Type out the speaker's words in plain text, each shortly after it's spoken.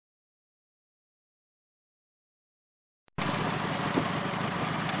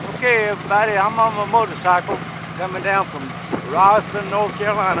Okay, everybody, I'm on my motorcycle coming down from Rosslyn, North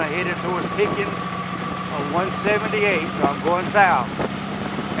Carolina, headed towards Pickens on 178, so I'm going south.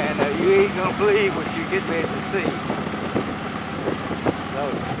 And you ain't gonna believe what you get ready to see. So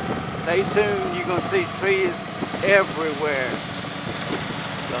stay tuned, you're gonna see trees everywhere.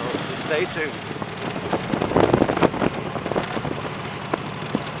 So just stay tuned.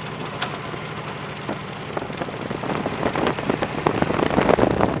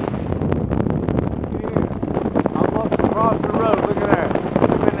 Across the road, look at that,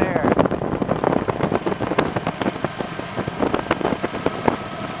 up in the air.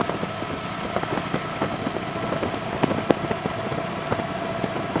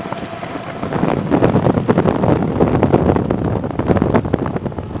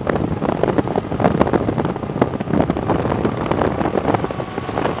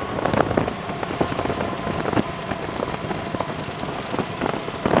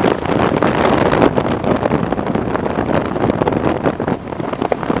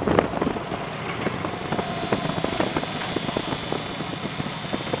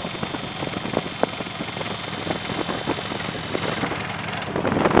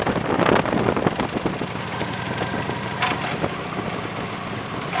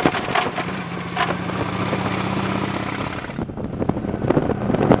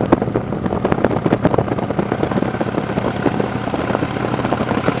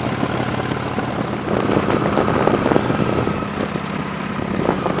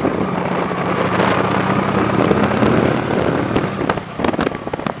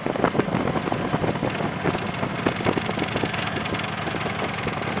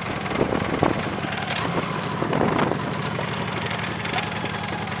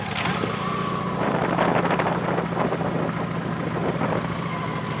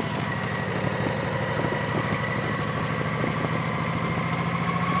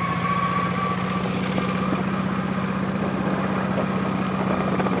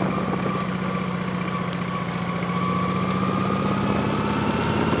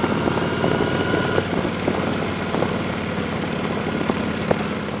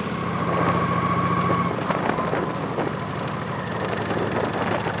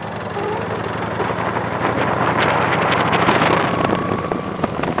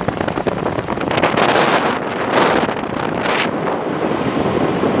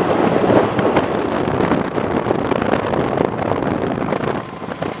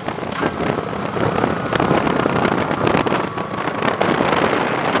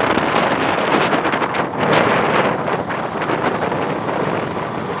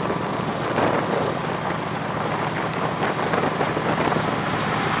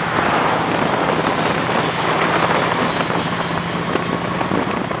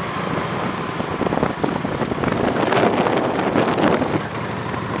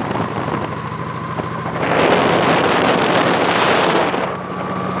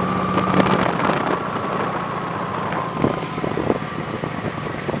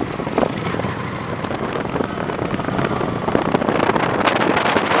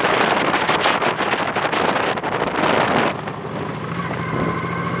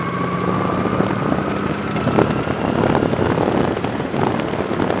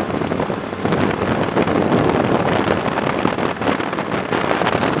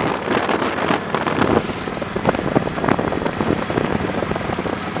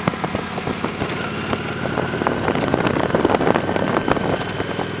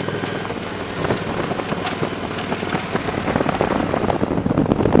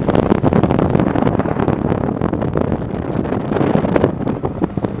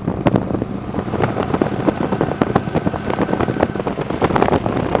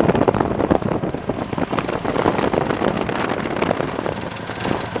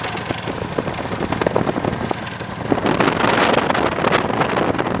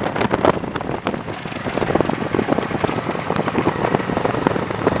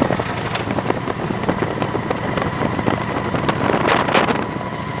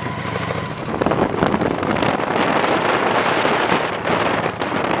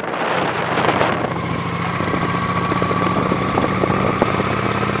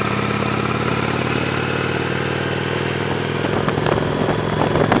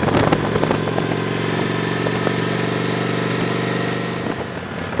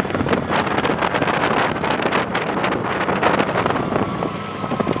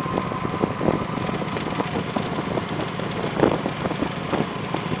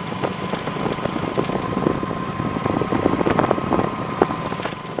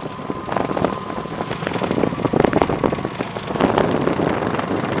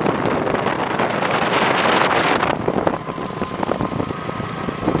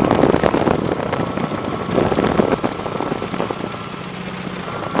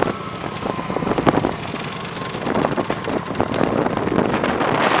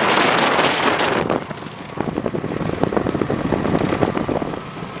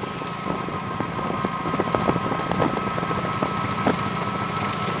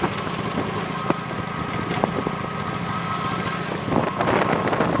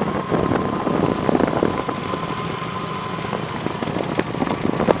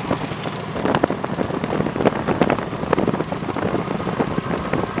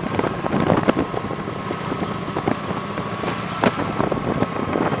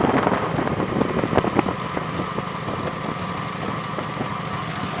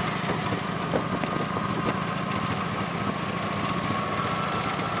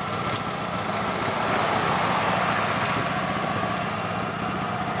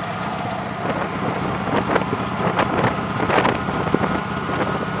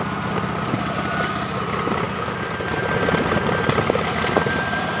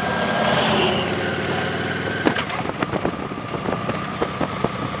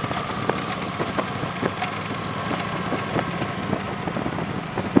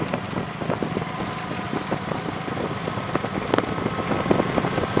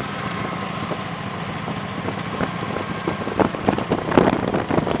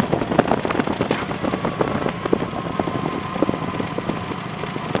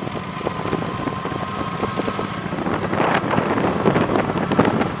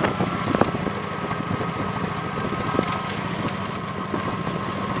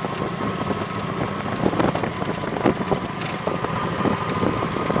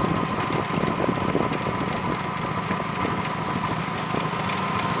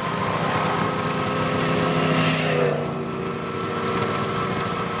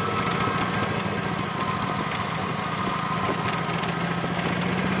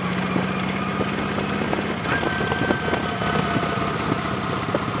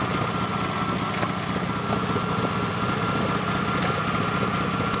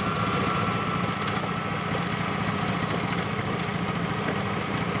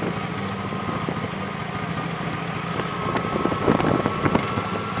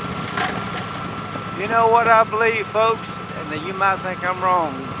 know what I believe, folks? And then you might think I'm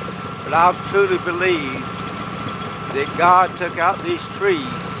wrong, but I truly believe that God took out these trees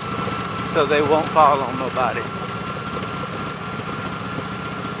so they won't fall on nobody.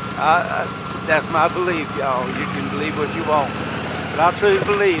 That's my belief, y'all. You can believe what you want, but I truly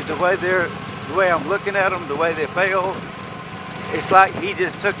believe the way I'm looking at them, the way they fell, it's like he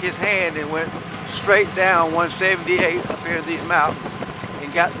just took his hand and went straight down 178 up here in these mountains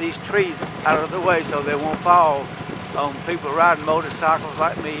and got these trees out of the way so they won't fall on people riding motorcycles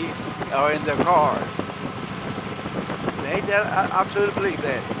like me or in their cars. Ain't that, I truly believe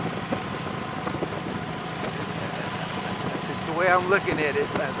that. It's the way I'm looking at it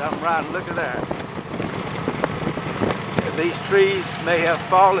as I'm riding. Look at that. These trees may have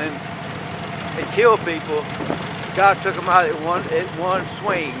fallen and killed people. God took them out at one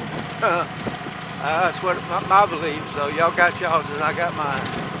swing. That's what my belief. So y'all got y'all's and I got mine.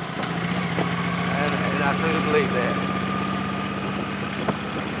 And I truly believe that.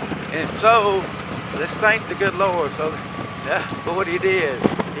 And so, let's thank the good Lord for what he did.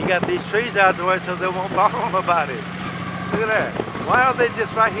 He got these trees out of the way so they won't fall on nobody. Look at that. Why are they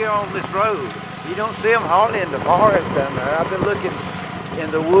just right here on this road? You don't see them hardly in the forest down there. I've been looking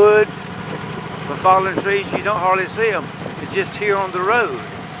in the woods for fallen trees. You don't hardly see them. It's just here on the road.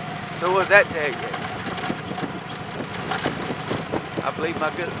 So what does that tell you? I believe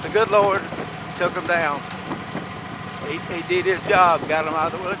the good Lord took them down. He did his job, got them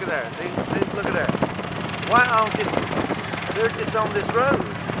out of the way. Look at that. See, look at that. Why they're just on this road.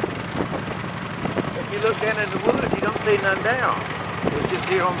 If you look down in the woods, you don't see none down. It's just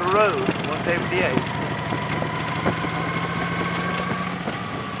here on the road, 178.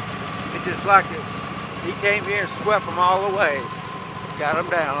 It's just like it. He came here and swept them all away. Got them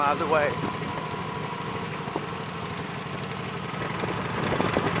down out of the way.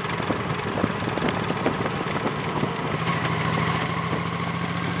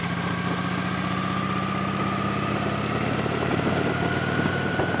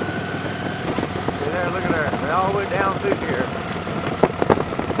 Look at that. They're all the way down through here.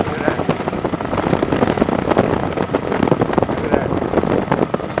 Look at that. Look at that.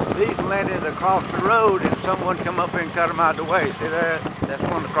 These landed across the road and someone come up here and cut them out of the way. See that? That's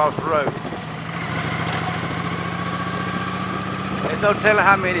one across the road. There's no telling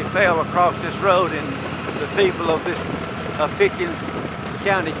how many fell across this road, and the people of Pickens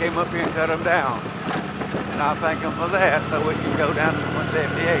County came up here and cut them down. And I thank them for that, so we can go down to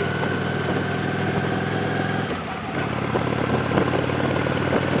 178.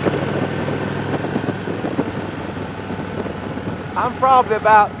 I'm probably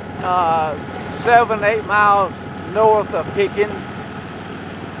about 7-8 miles north of Pickens.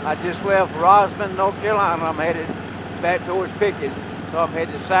 I just left Rosman, North Carolina. I'm headed back towards Pickens, so I'm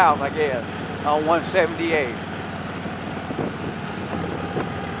headed south, I guess, on 178.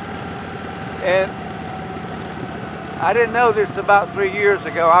 And I didn't know this about 3 years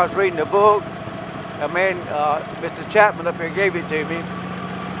ago. I was reading a book. A man, Mr. Chapman up here gave it to me.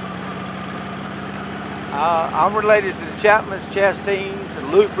 I'm related to the Chapmans, Chastines,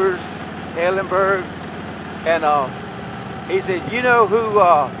 and Loopers, Ellenberg, and he said, you know who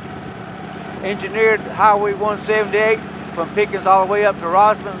engineered Highway 178 from Pickens all the way up to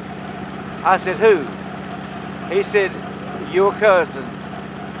Rosman? I said, who? He said, your cousin.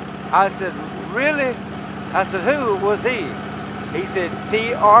 I said, really? I said, who was he? He said,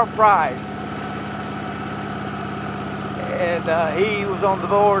 T.R. Price. And he was on the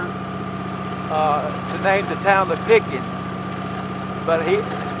board to name the town of Pickens. But he,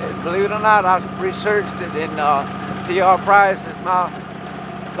 believe it or not, I researched it, and T.R. Price is about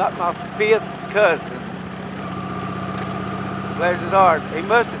my 5th cousin. Bless his heart. He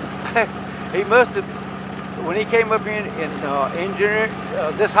must have, when he came up here and engineered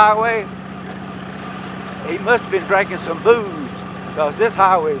this highway, he must have been drinking some booze, because this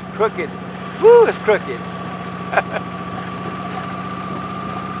highway is crooked. Woo, it's crooked.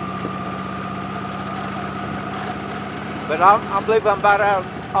 But I believe I'm about out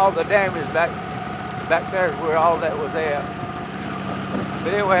of all the damage back there where all that was at.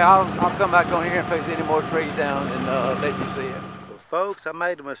 But anyway, I'll come back on here and fix any more trees down and let you see it. Well, folks, I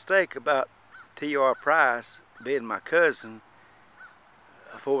made a mistake about T.R. Price being my cousin,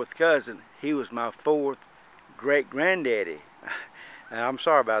 a 4th cousin. He was my 4th great-granddaddy. I'm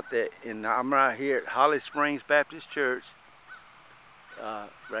sorry about that. And I'm right here at Holy Springs Baptist Church,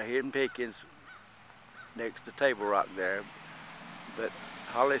 right here in Pickens, next to Table Rock there. But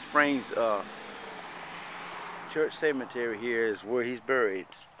Holy Springs Church Cemetery here is where he's buried.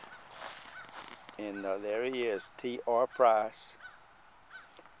 And there he is, T.R. Price.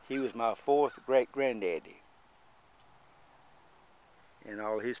 He was my 4th great-granddaddy. And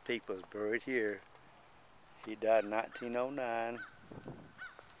all his people is buried here. He died in 1909.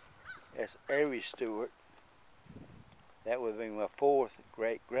 That's Mary Stewart. That would be my 4th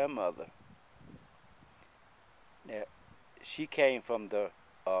great-grandmother. Now, she came from the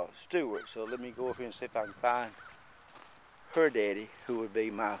Stewart, so let me go over here and see if I can find her daddy, who would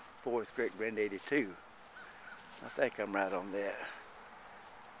be my 4th great-granddaddy too. I think I'm right on that.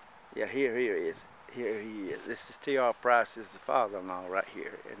 Yeah, here he is. Here he is. This is T.R. Price, is the father-in-law right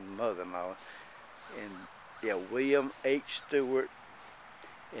here, and mother-in-law. And yeah, William H. Stewart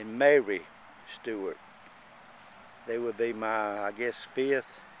and Mary Stewart. They would be my, I guess, 5th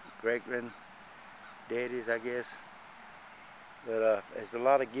great-granddaddies, I guess. But there's a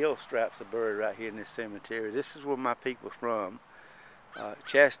lot of Gilstraps are buried right here in this cemetery. This is where my people are from.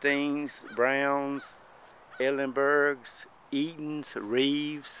 Chastines, Browns, Ellenbergs, Eatons,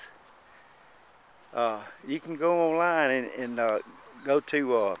 Reeves. You can go online and go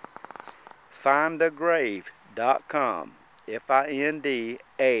to findagrave.com.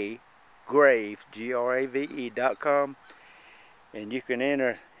 F-I-N-D-A grave, G-R-A-V-E.com, and you can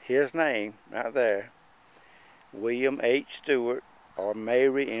enter his name right there, William H. Stewart, or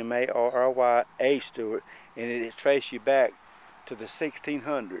Mary, M-A-R-R-Y, A. Stewart, and it traces you back to the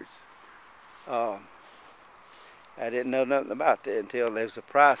 1600s. I didn't know nothing about that until there's a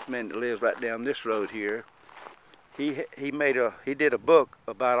Price man that lives right down this road here. He did a book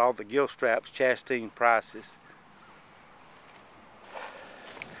about all the Gilstraps, Chastine Prices.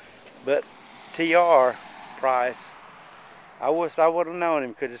 But T.R. Price, I wish I would have known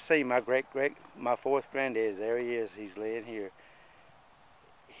him, because I see my 4th granddad. There he is. He's laying here.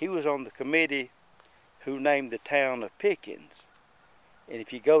 He was on the committee who named the town of Pickens. And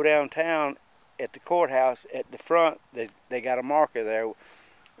if you go downtown at the courthouse, at the front, they got a marker there,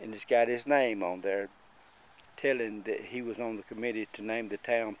 and it's got his name on there, telling that he was on the committee to name the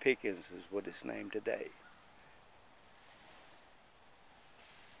town Pickens, is what it's named today.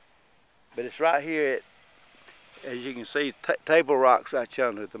 But it's right here at, as you can see, Table Rock's right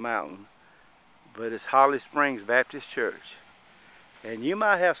yonder at the mountain. But it's Holy Springs Baptist Church. And you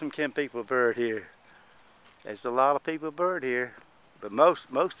might have some kin people buried here. There's a lot of people buried here. But most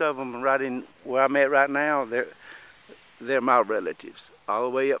of them right in where I'm at right now, they're my relatives. All the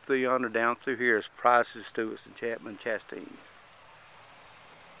way up through yonder, down through here is Prices, Stewarts, and Chapman, Chastines.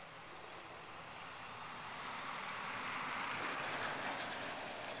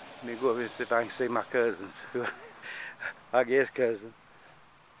 Let me go over and see if I can see my cousins. I guess cousin.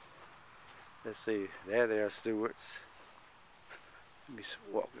 Let's see. There they are, Stewarts. Let me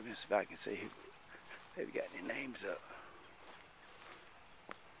walk over and see if I can see who they've got any names up.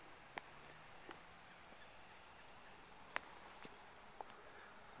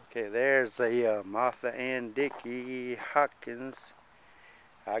 Okay, there's a Martha Ann Dickey Hopkins.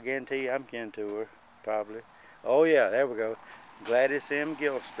 I guarantee you I'm kin to her, probably. Oh yeah, there we go. Gladys M.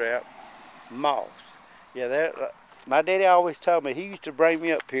 Gilstrap Moss. Yeah, my daddy always told me, he used to bring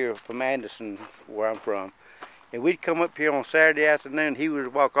me up here from Anderson, where I'm from, and we'd come up here on Saturday afternoon. He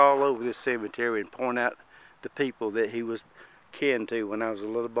would walk all over this cemetery and point out the people that he was kin to when I was a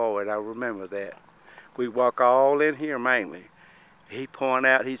little boy, and I remember that. We'd walk all in here mainly. He'd point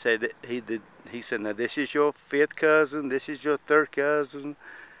out, he said, he said, now this is your 5th cousin, this is your 3rd cousin,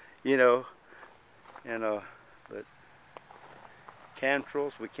 you know, and but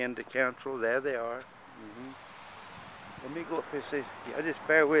Cantrells, we kin to Cantrell, there they are. Let me go up here and see, yeah, just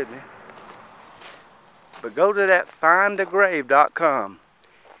bear with me. But go to that findagrave.com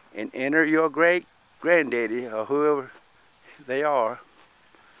and enter your great-granddaddy, or whoever they are,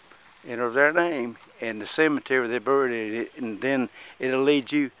 enter their name and the cemetery they're buried in, and then it'll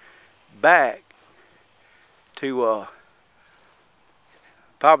lead you back to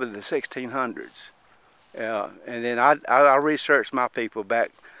probably the 1600s. And then I researched my people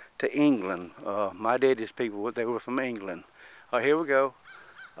back to England. My daddy's people, they were from England. Here we go.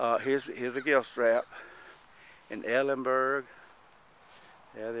 Here's a Gilstrap in Ellenberg.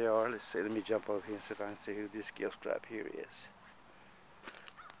 There they are. Let's see. Let me jump over here and see if I can see who this Gilstrap here is.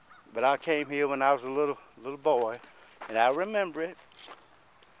 But I came here when I was a little boy, and I remember it.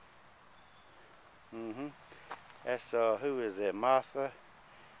 That's who is that? Martha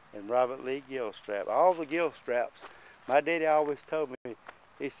and Robert Lee Gilstrap. All the Gilstraps. My daddy always told me,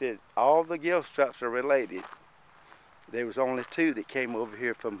 he said, all the Gilstraps are related. There was only 2 that came over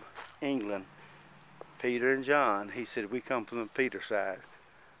here from England, Peter and John. He said, we come from the Peter side.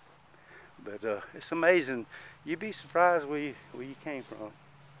 But it's amazing. You'd be surprised where you came from.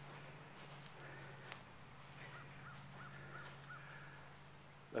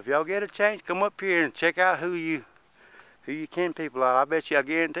 If y'all get a chance, come up here and check out who you kin people are. I bet you, I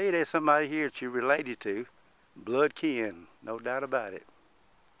guarantee you there's somebody here that you're related to. Blood kin, no doubt about it.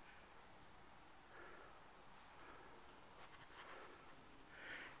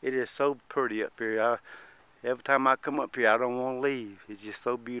 It is so pretty up here. Every time I come up here, I don't want to leave. It's just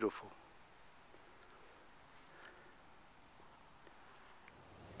so beautiful.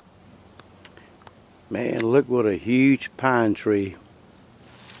 Man, look what a huge pine tree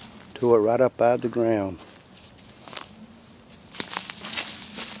tore it right up out of the ground.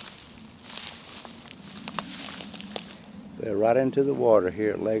 They're right into the water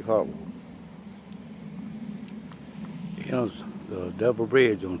here at Lake Hartwell. You know, it's the double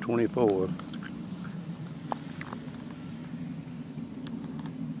bridge on 24.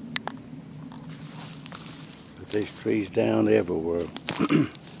 But there's trees down everywhere.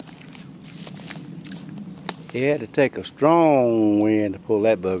 It had to take a strong wind to pull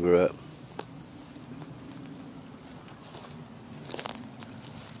that bugger up.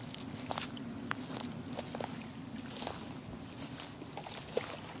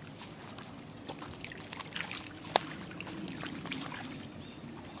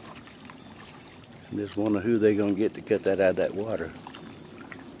 I'm just wondering who they're going to get to cut that out of that water.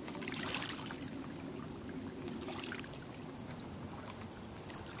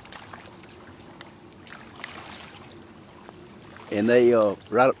 And they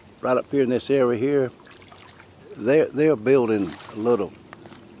right up here in this area here, they're building little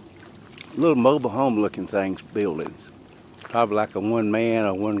mobile home looking things, buildings, probably like a one man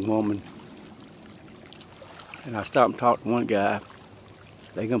or one woman. And I stopped and talked to one guy.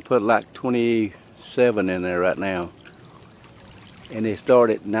 They're gonna put like 27 in there right now, and they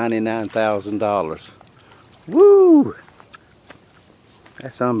start at $99,000. Woo!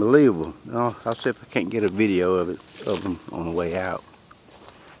 That's unbelievable. I'll see if I can't get a video of them on the way out.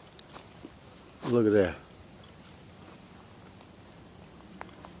 Look at that.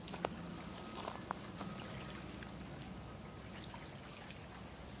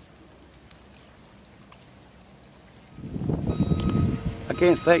 I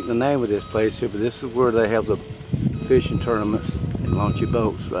can't think the name of this place here, but this is where they have the fishing tournaments and launch your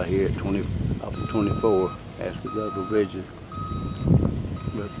boats right here at off of 24. That's the double bridges.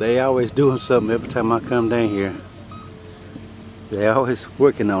 But they always doing something every time I come down here. They always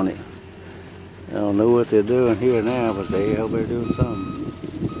working on it. I don't know what they're doing here now, but they over there doing something.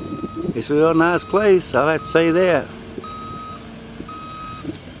 It's a real nice place, I'll have to say that.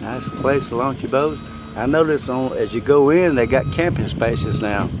 Nice place to launch your boat. I noticed as you go in, they got camping spaces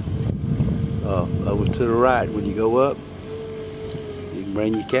now. Over to the right, when you go up, you can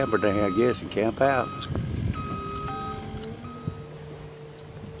bring your camper down here, I guess, and camp out.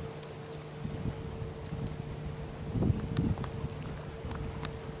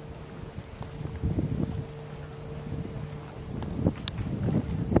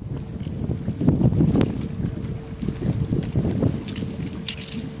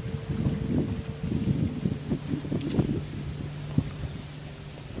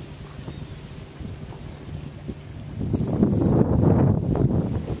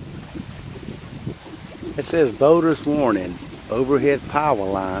 It says boaters warning, overhead power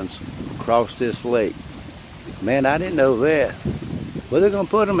lines across this lake. Man, I didn't know that. Where they gonna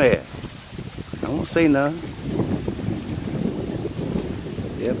put them at? I don't see none.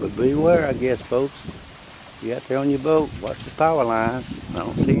 Yeah, but beware, I guess, folks. You out there on your boat, watch the power lines. I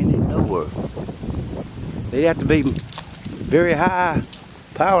don't see any nowhere. They have to be very high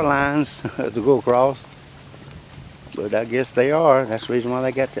power lines to go across. But I guess they are. That's the reason why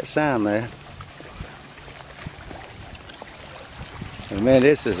they got that sign there. And man,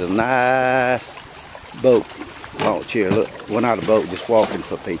 this is a nice boat launch here. Look, well, not a boat, just walking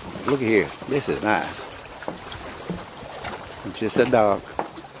for people. Look at here, this is nice. It's just a dock.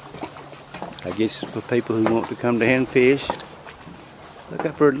 I guess it's for people who want to come down and fish.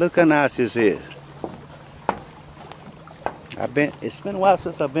 Look how nice this is. It's been a while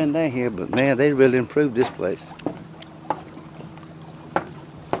since I've been down here, but man, they really improved this place.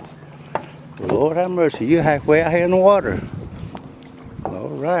 Well, Lord have mercy, you're halfway out here in the water.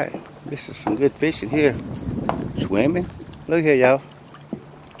 Alright, this is some good fishing here. Swimming. Look here, y'all.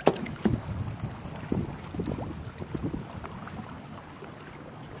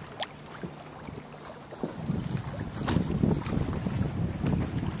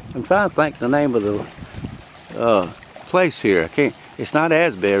 I'm trying to think the name of the place here. I can't. It's not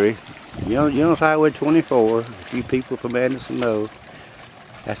Asbury. You know it's Highway 24. A few people from Anderson know.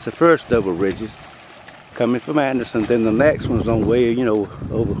 That's the first double bridges coming from Anderson. Then the next one's on way,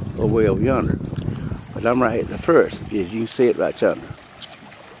 way over yonder. But I'm right at the first, as you can see it right yonder.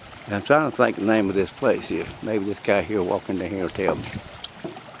 And I'm trying to think the name of this place here. Maybe this guy here walking down here will tell me.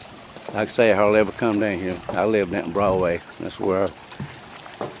 Like I say, I hardly ever come down here. I live down Broadway. That's where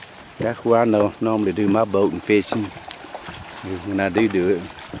I normally do my boating fishing, when I do it.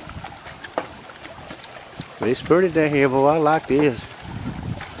 But it's pretty down here, boy. I like this.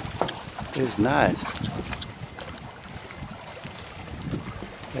 It's nice.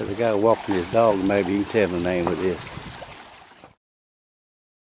 There's a guy walking his dog. Maybe you can tell me the name of this.